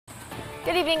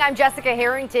Good evening, I'm Jessica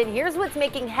Harrington. Here's what's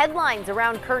making headlines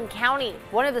around Kern County.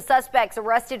 One of the suspects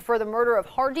arrested for the murder of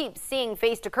Hardeep Singh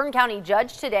faced a Kern County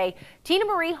judge today. Tina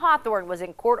Marie Hawthorne was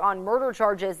in court on murder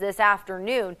charges this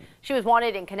afternoon. She was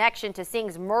wanted in connection to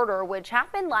Singh's murder, which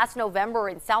happened last November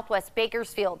in Southwest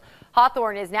Bakersfield.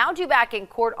 Hawthorne is now due back in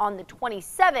court on the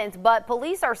 27th, but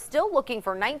police are still looking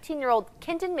for 19-year-old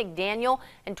Kenton McDaniel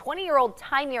and 20-year-old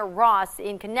Tymir Ross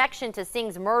in connection to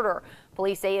Singh's murder.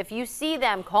 Police say if you see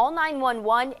them, call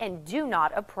 911 and do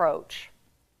not approach.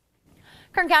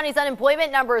 Kern County's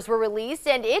unemployment numbers were released,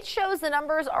 and it shows the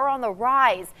numbers are on the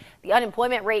rise. The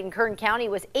unemployment rate in Kern County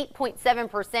was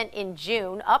 8.7% in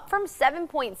June, up from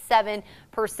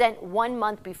 7.7% 1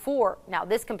 month before. Now,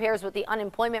 this compares with the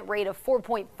unemployment rate of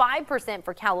 4.5%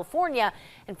 for California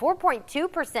and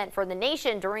 4.2% for the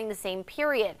nation during the same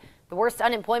period. The worst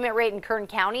unemployment rate in Kern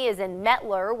County is in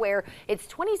Mettler, where it's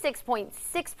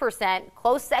 26.6%.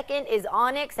 Close second is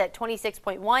Onyx at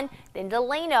 26.1%, then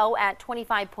Delano at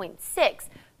 25.6%.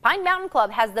 Pine Mountain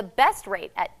Club has the best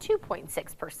rate at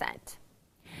 2.6%.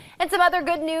 And some other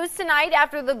good news tonight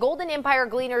after the Golden Empire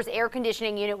Gleaners air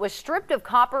conditioning unit was stripped of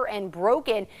copper and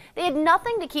broken. They had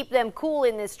nothing to keep them cool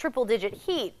in this triple-digit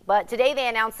heat, but today they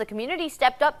announced the community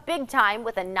stepped up big time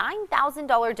with a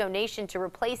 $9,000 donation to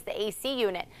replace the AC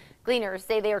unit. Gleaners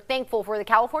say they are thankful for the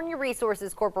California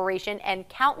Resources Corporation and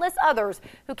countless others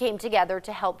who came together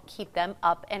to help keep them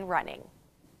up and running.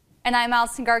 And I'm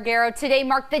Allison Gargaro. Today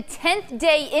marked the 10th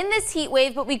day in this heat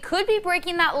wave, but we could be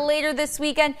breaking that later this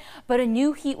weekend. But a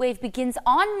new heat wave begins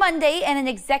on Monday, and an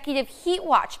executive heat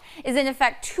watch is in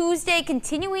effect Tuesday,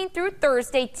 continuing through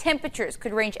Thursday. Temperatures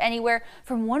could range anywhere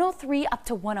from 103 up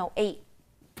to 108.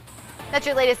 That's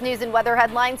your latest news and weather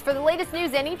headlines. For the latest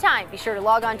news anytime, be sure to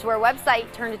log on to our website,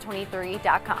 turn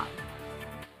to23.com.